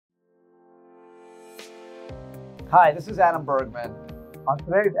Hi, this is Adam Bergman. On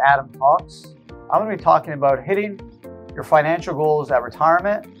today's Adam Talks, I'm going to be talking about hitting your financial goals at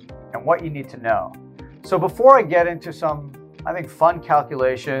retirement and what you need to know. So before I get into some, fun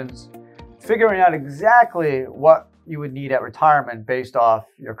calculations, figuring out exactly what you would need at retirement based off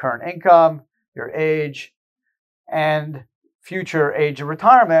your current income, your age, and future age of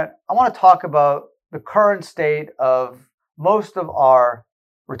retirement, I want to talk about the current state of most of our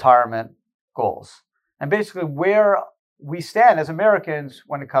retirement goals and basically where we stand as Americans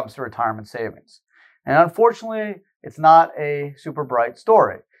when it comes to retirement savings. And unfortunately, it's not a super bright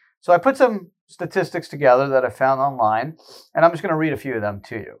story. So I put some statistics together that I found online, and I'm just going to read a few of them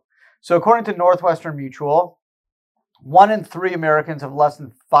to you. So according to Northwestern Mutual, 1 in 3 Americans have less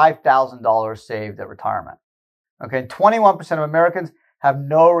than $5,000 saved at retirement. Okay, 21% of Americans have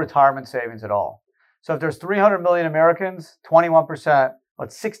no retirement savings at all. So if there's 300 million Americans, 21%, but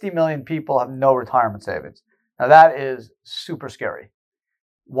 60 million people have no retirement savings. Now that is super scary.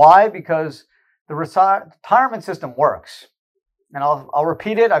 Why? Because the retirement system works. And I'll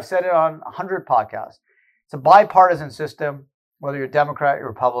repeat it. I've said it on 100 podcasts. It's a bipartisan system, whether you're Democrat, you're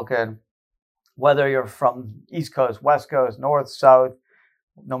Republican, whether you're from East Coast, West Coast, North, South,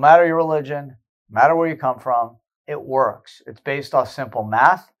 no matter your religion, no matter where you come from, it works. It's based off simple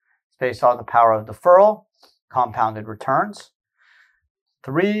math. It's based on the power of deferral, compounded returns.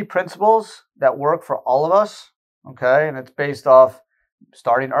 3 principles that work for all of us, okay? And it's based off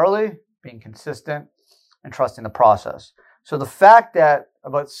starting early, being consistent, and trusting the process. So the fact that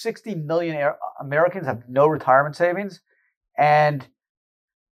about 60 million Americans have no retirement savings, and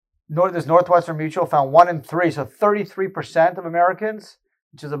this Northwestern Mutual found 1 in 3, so 33% of Americans,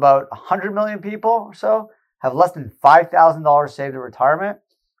 which is about 100 million people or so, have less than $5,000 saved in retirement.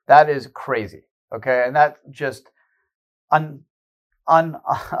 That is crazy, okay? And that's just un-American.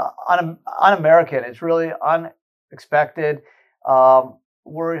 It's really unexpected.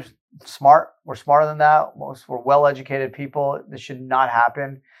 We're smart. We're smarter than that. We're well-educated people. This should not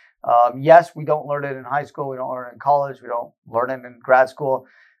happen. Yes, we don't learn it in high school. We don't learn it in college. We don't learn it in grad school.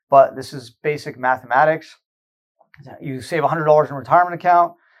 But this is basic mathematics. You save $100 in a retirement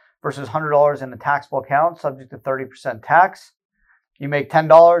account versus $100 in a taxable account subject to 30% tax. You make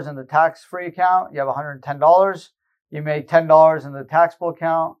 $10 in the tax-free account. You have $110. You make $10 in the taxable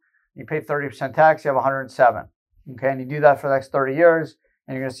account. You pay 30% tax. You have $107. Okay, and you do that for the next 30 years,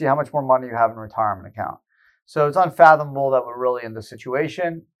 and you're going to see how much more money you have in a retirement account. So it's unfathomable that we're really in this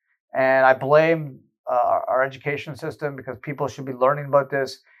situation. And I blame our education system because people should be learning about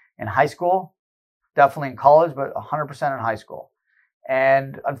this in high school, definitely in college, but 100% in high school.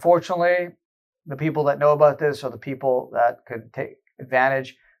 And unfortunately, the people that know about this are the people that could take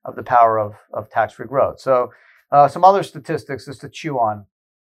advantage of the power of tax-free growth. So some other statistics just to chew on.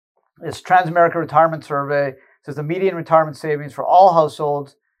 This Transamerica Retirement Survey says the median retirement savings for all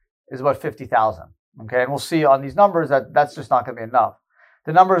households is about $50,000. Okay, and we'll see on these numbers that that's just not going to be enough.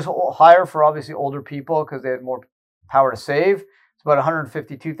 The number is higher for obviously older people because they had more power to save. It's about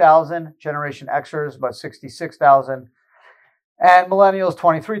 $152,000. Generation Xers about $66,000, and millennials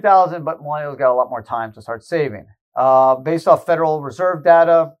 $23,000. But millennials got a lot more time to start saving. Based off Federal Reserve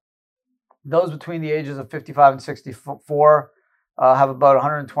data, those between the ages of 55 and 64 have about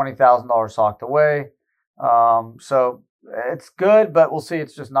 $120,000 socked away. So it's good, but we'll see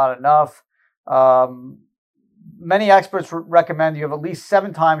it's just not enough. Many experts recommend you have at least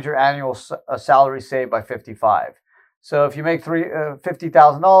 7 times your annual salary saved by 55. So if you make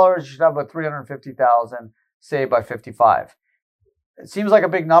 $50,000, you should have about $350,000 saved by 55. It seems like a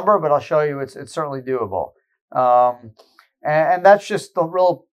big number, but I'll show you it's certainly doable. And that's just the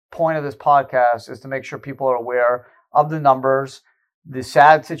real point of this podcast, is to make sure people are aware of the numbers, the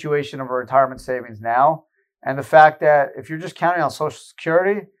sad situation of our retirement savings now, and the fact that if you're just counting on Social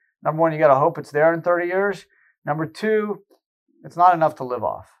Security, number one, you got to hope it's there in 30 years. Number two, it's not enough to live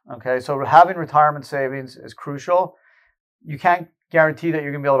off. Okay, so having retirement savings is crucial. You can't guarantee that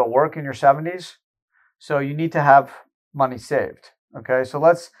you're going to be able to work in your 70s, so you need to have money saved. Okay, so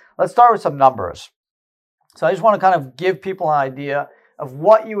let's start with some numbers. So I just want to kind of give people an idea of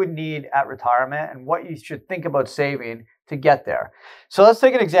what you would need at retirement and what you should think about saving to get there. So let's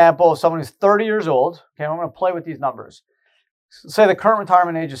take an example of someone who's 30 years old. Okay, I'm going to play with these numbers. Say the current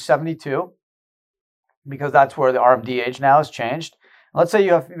retirement age is 72, because that's where the RMD age now has changed. Let's say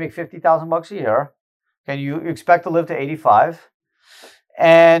you make $50,000 a year, and you expect to live to 85,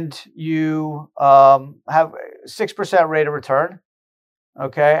 and you have 6% rate of return.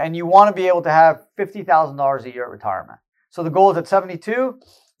 Okay, and you want to be able to have $50,000 a year at retirement. So the goal is at 72,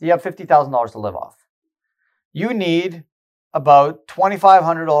 you have $50,000 to live off. You need about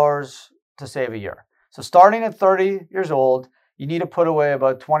 $2,500 to save a year. So starting at 30 years old, you need to put away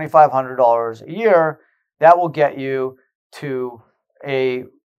about $2,500 a year. That will get you to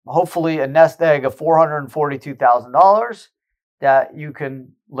hopefully a nest egg of $442,000 that you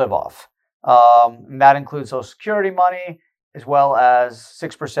can live off. And that includes Social Security money, as well as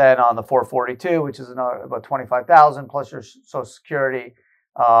 6% on the 442, which is about 25,000 plus your Social Security.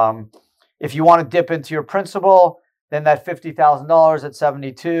 If you want to dip into your principal, then that $50,000 at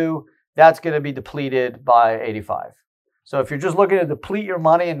 72, that's going to be depleted by 85. So if you're just looking to deplete your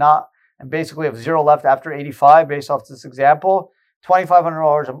money and basically have zero left after 85, based off this example,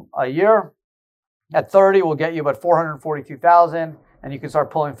 $2,500 a year at 30 will get you about $442,000, and you can start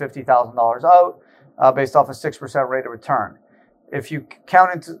pulling $50,000 out based off a 6% rate of return. If you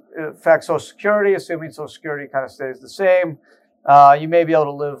count into effect Social Security, assuming Social Security kind of stays the same, you may be able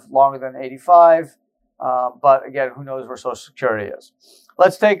to live longer than 85. But again, who knows where Social Security is?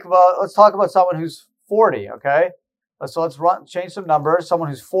 Let's talk about someone who's 40. Okay, so let's change some numbers. Someone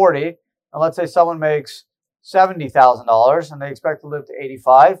who's 40, and let's say someone makes $70,000 and they expect to live to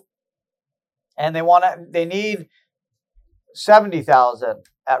 85, and they need $70,000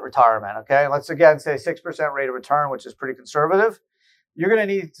 at retirement. Okay, let's again say 6% rate of return, which is pretty conservative. You're going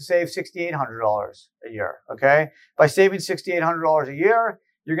to need to save $6,800 a year. Okay, by saving $6,800 a year,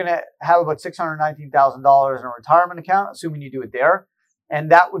 you're going to have about $619,000 in a retirement account, assuming you do it there. And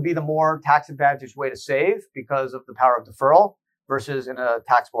that would be the more tax advantaged way to save because of the power of deferral versus in a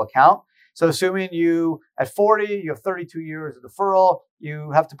taxable account. So assuming at 40, you have 32 years of deferral,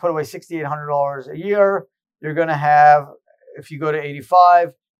 you have to put away $6,800 a year. You're going to have, if you go to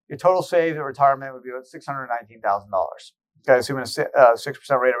 85, your total saved at retirement would be about $619,000. Okay, assuming a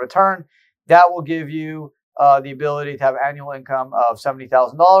 6% rate of return, that will give you the ability to have annual income of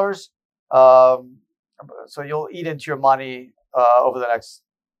 $70,000. So you'll eat into your money over the next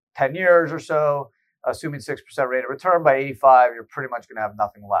 10 years or so, assuming 6% rate of return. By 85, you're pretty much going to have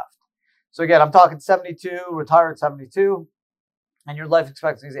nothing left. So again, I'm talking 72, retire at 72, and your life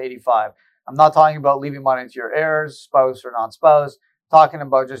expectancy is 85. I'm not talking about leaving money to your heirs, spouse or non-spouse. I'm talking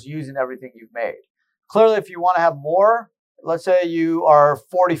about just using everything you've made. Clearly, if you want to have more, let's say you are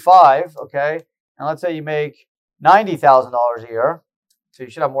 45, okay, and let's say you make $90,000 a year, so you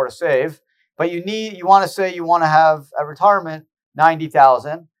should have more to save. But you want to have at retirement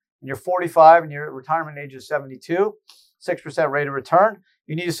 $90,000, and you're 45, and your retirement age is 72, 6% rate of return.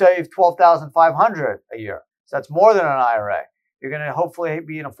 You need to save $12,500 a year. So that's more than an IRA. You're going to hopefully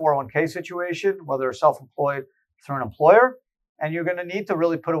be in a 401k situation, whether self-employed through an employer, and you're going to need to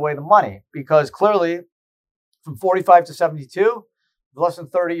really put away the money because clearly, from 45 to 72, less than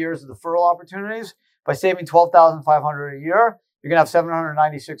 30 years of deferral opportunities. By saving $12,500 a year, you're going to have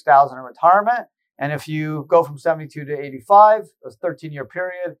 $796,000 in retirement. And if you go from 72 to 85, that's a 13-year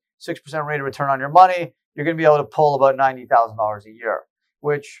period, 6% rate of return on your money, you're going to be able to pull about $90,000 a year,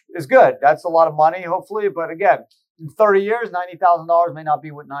 which is good. That's a lot of money, hopefully. But again, in 30 years, $90,000 may not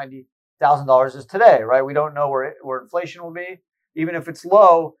be what $90,000 is today, right? We don't know where inflation will be. Even if it's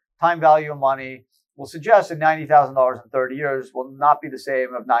low, time value of money will suggest that $90,000 in 30 years will not be the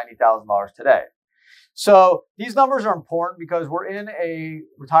same of $90,000 today. So these numbers are important because we're in a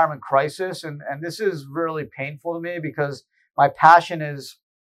retirement crisis, and this is really painful to me because my passion is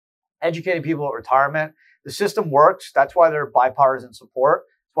educating people at retirement. The system works. That's why there's bipartisan support.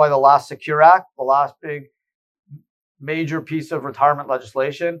 That's why the last Secure Act, the last big major piece of retirement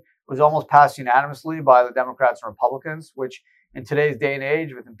legislation, was almost passed unanimously by the Democrats and Republicans, which in today's day and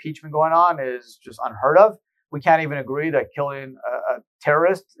age with impeachment going on is just unheard of. We can't even agree that killing a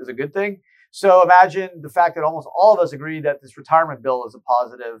terrorist is a good thing. So imagine the fact that almost all of us agree that this retirement bill is a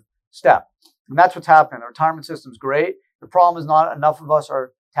positive step. And that's what's happening. The retirement system's great. The problem is not enough of us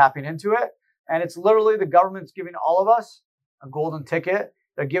are tapping into it. And it's literally the government's giving all of us a golden ticket.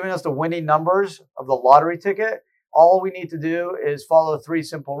 They're giving us the winning numbers of the lottery ticket. All we need to do is follow 3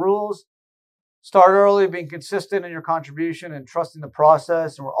 simple rules. Start early, being consistent in your contribution and trusting the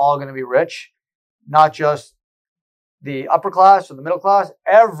process, and we're all going to be rich. Not just the upper class or the middle class.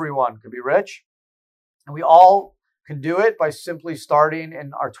 Everyone could be rich. And we all can do it by simply starting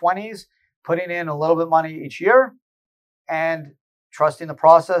in our 20s, putting in a little bit of money each year, and trusting the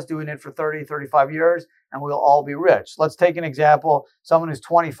process, doing it for 30, 35 years, and we'll all be rich. Let's take an example. Someone who's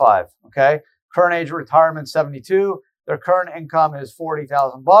 25, okay? Current age of retirement, 72. Their current income is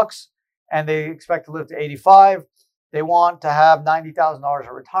 $40,000, and they expect to live to 85. They want to have $90,000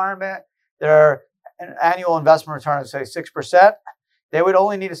 of retirement. Their annual investment return is, say, 6%. They would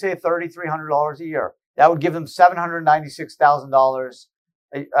only need to save $3,300 a year. That would give them $796,000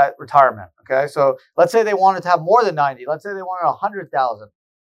 at retirement. Okay, so let's say they wanted to have more than 90. Let's say they wanted 100,000.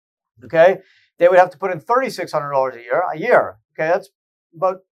 Okay, they would have to put in $3,600 a year. Okay, that's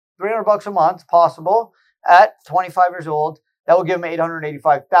about $300 a month, possible at 25 years old. That will give them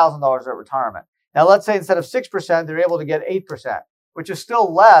 $885,000 at retirement. Now, let's say instead of 6%, they're able to get 8%, which is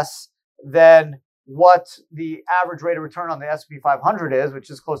still less than what the average rate of return on the S&P 500 is, which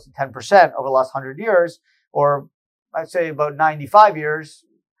is close to 10% over the last 100 years, or I'd say about 95 years.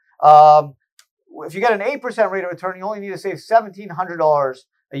 If you get an 8% rate of return, you only need to save $1,700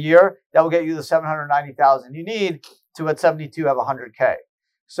 a year. That will get you the $790,000 you need to, at 72, have $100K.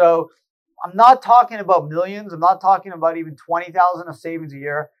 So I'm not talking about millions. I'm not talking about even $20,000 of savings a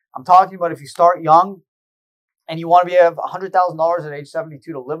year. I'm talking about if you start young and you want to have $100,000 at age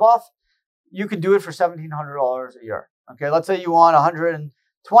 72 to live off, you can do it for $1,700 a year. Okay, let's say you want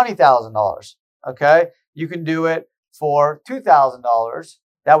 $120,000. Okay, you can do it for $2,000.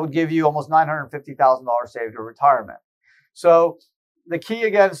 That would give you almost $950,000 saved to retirement. So the key,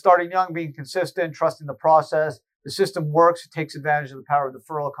 again, starting young, being consistent, trusting the process. The system works. It takes advantage of the power of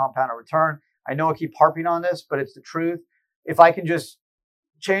deferral, compounded return. I know I keep harping on this, but it's the truth. If I can just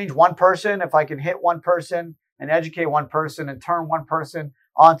change one person, if I can hit one person and educate one person and turn one person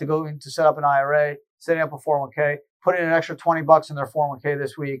on to go to set up an IRA, setting up a 401k, put in an extra $20 in their 401k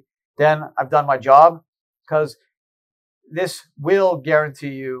this week, then I've done my job, because this will guarantee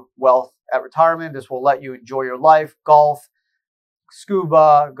you wealth at retirement. This will let you enjoy your life, golf,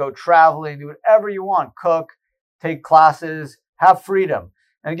 scuba, go traveling, do whatever you want, cook, take classes, have freedom.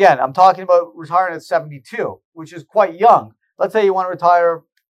 And again, I'm talking about retiring at 72, which is quite young. Let's say you want to retire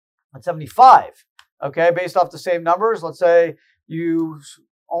at 75, okay, based off the same numbers. Let's say you're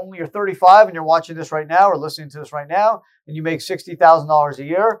 35 and you're watching this right now or listening to this right now, and you make $60,000 a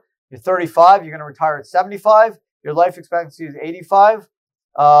year. You're 35, you're going to retire at 75. Your life expectancy is 85.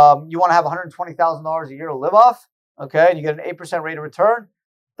 You want to have $120,000 a year to live off, okay, and you get an 8% rate of return,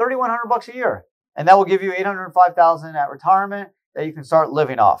 $3,100 a year. And that will give you $805,000 at retirement that you can start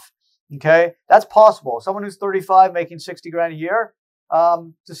living off. Okay, that's possible. Someone who's 35 making 60 grand a year,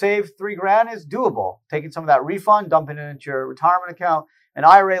 to save $3,000 is doable. Taking some of that refund, dumping it into your retirement account. An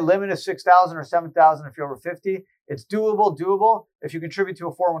IRA limit is $6,000 or $7,000 if you're over 50. It's doable. If you contribute to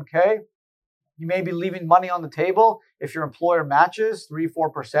a 401k, you may be leaving money on the table. If your employer matches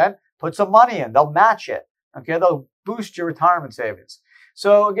 3-4%, put some money in. They'll match it. Okay, they'll boost your retirement savings.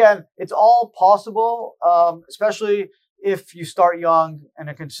 So again, it's all possible, especially if you start young and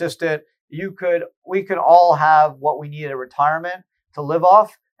are consistent. We can all have what we need at retirement to live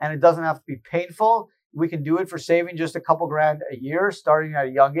off, and it doesn't have to be painful. We can do it for saving just a couple grand a year, starting at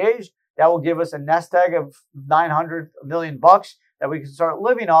a young age. That will give us a nest egg of $900 million that we can start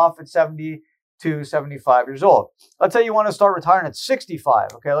living off at 70 to 75 years old. Let's say you want to start retiring at 65.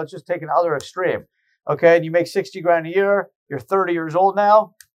 Okay, let's just take another extreme. Okay, and you make 60 grand a year. You're 30 years old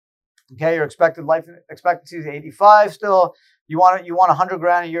now. Okay, your expected life expectancy is 85 still. You want 100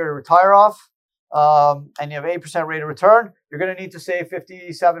 grand a year to retire off, and you have 8% rate of return. You're going to need to save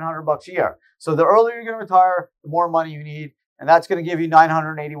 $5,700 a year. So the earlier you're going to retire, the more money you need, and that's going to give you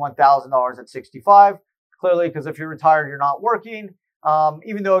 $981,000 at 65. Clearly, because if you're retired, you're not working.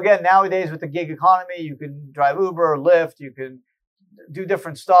 Even though, again, nowadays with the gig economy, you can drive Uber or Lyft, you can do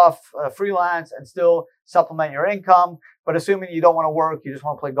different stuff, freelance, and still supplement your income. But assuming you don't want to work, you just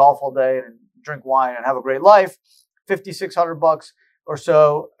want to play golf all day and drink wine and have a great life, $5,600 or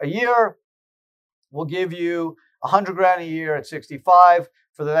so a year will give you 100 grand a year at 65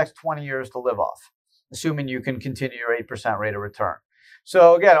 for the next 20 years to live off, assuming you can continue your 8% rate of return.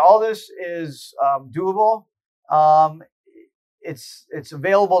 So again, all this is doable. It's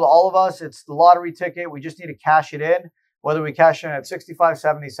available to all of us. It's the lottery ticket. We just need to cash it in, whether we cash in at 65,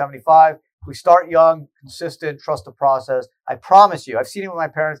 70, 75. If we start young, consistent, trust the process, I promise you, I've seen it with my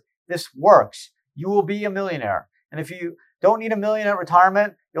parents, this works. You will be a millionaire. And if you don't need $1 million at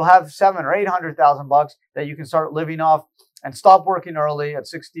retirement, you'll have $700,000 or $800,000 that you can start living off and stop working early at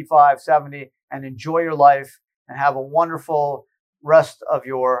 65, 70 and enjoy your life and have a wonderful rest of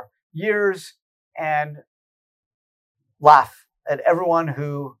your years and laugh at everyone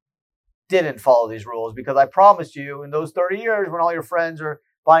who didn't follow these rules, because I promise you, in those 30 years when all your friends are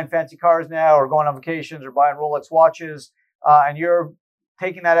buying fancy cars now or going on vacations or buying Rolex watches, and you're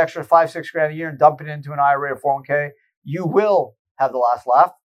taking that extra 5-6 grand a year and dumping it into an IRA or 401k, you will have the last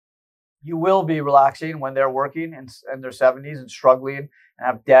laugh. You will be relaxing when they're working in their 70s and struggling and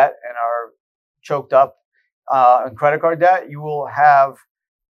have debt and are choked up in credit card debt. You will have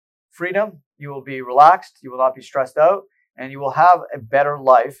freedom. You will be relaxed. You will not be stressed out, and you will have a better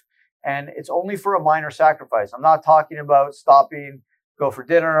life. And it's only for a minor sacrifice. I'm not talking about stopping, go for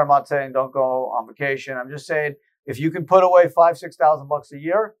dinner. I'm not saying don't go on vacation. I'm just saying if you can put away $5,000-6,000 a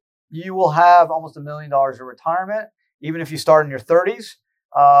year, you will have almost $1 million in retirement. Even if you start in your 30s,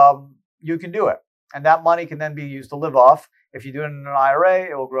 you can do it. And that money can then be used to live off. If you do it in an IRA,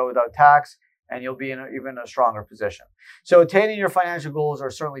 it will grow without tax, and you'll be in even a stronger position. So attaining your financial goals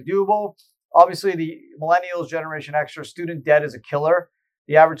are certainly doable. Obviously, the millennials, Generation X, student debt is a killer.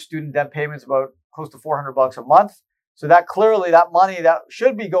 The average student debt payment is about close to $400 a month. So that clearly, that money that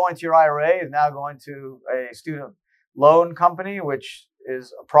should be going to your IRA is now going to a student loan company, which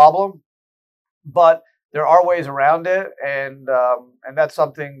is a problem. But there are ways around it, and that's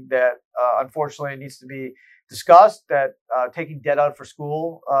something that unfortunately needs to be discussed. That taking debt out for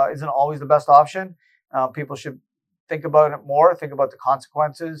school isn't always the best option. People should think about it more. Think about the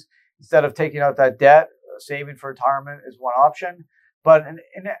consequences. Instead of taking out that debt, saving for retirement is one option. But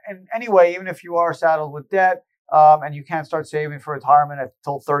in any way, even if you are saddled with debt and you can't start saving for retirement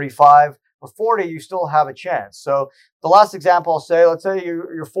until 35 or 40, you still have a chance. So the last example I'll say, let's say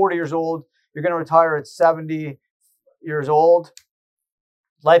you're 40 years old, you're going to retire at 70 years old,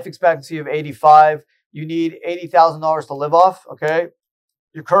 life expectancy of 85, you need $80,000 to live off, okay?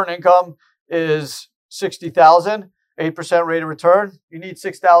 Your current income is $60,000. 8% rate of return, you need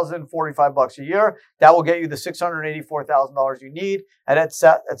 $6,045 a year. That will get you the $684,000 you need. And at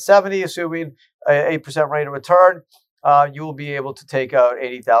 70, assuming an 8% rate of return, you will be able to take out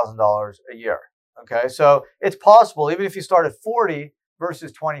 $80,000 a year. Okay, so it's possible, even if you start at 40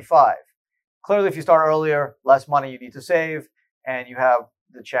 versus 25. Clearly, if you start earlier, less money you need to save, and you have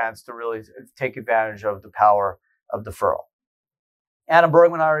the chance to really take advantage of the power of deferral. Adam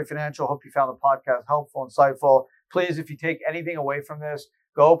Bergman, IRA Financial. Hope you found the podcast helpful, insightful. Please, if you take anything away from this,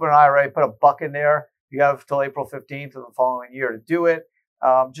 go open an IRA, put $1 in there. You have till April 15th of the following year to do it.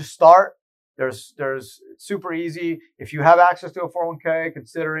 Just start. It's super easy. If you have access to a 401k,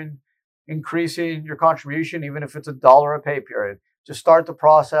 considering increasing your contribution, even if it's $1 a pay period, just start the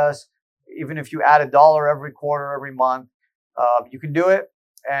process. Even if you add $1 every quarter, every month, you can do it,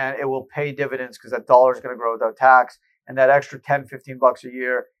 and it will pay dividends because that dollar is going to grow without tax. And that extra $10, $15 a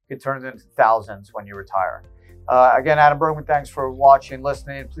year, it turns into thousands when you retire. Again, Adam Bergman, thanks for watching,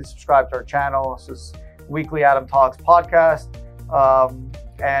 listening. Please subscribe to our channel. This is Weekly Adam Talks podcast.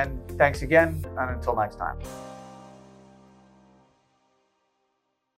 And thanks again, and until next time.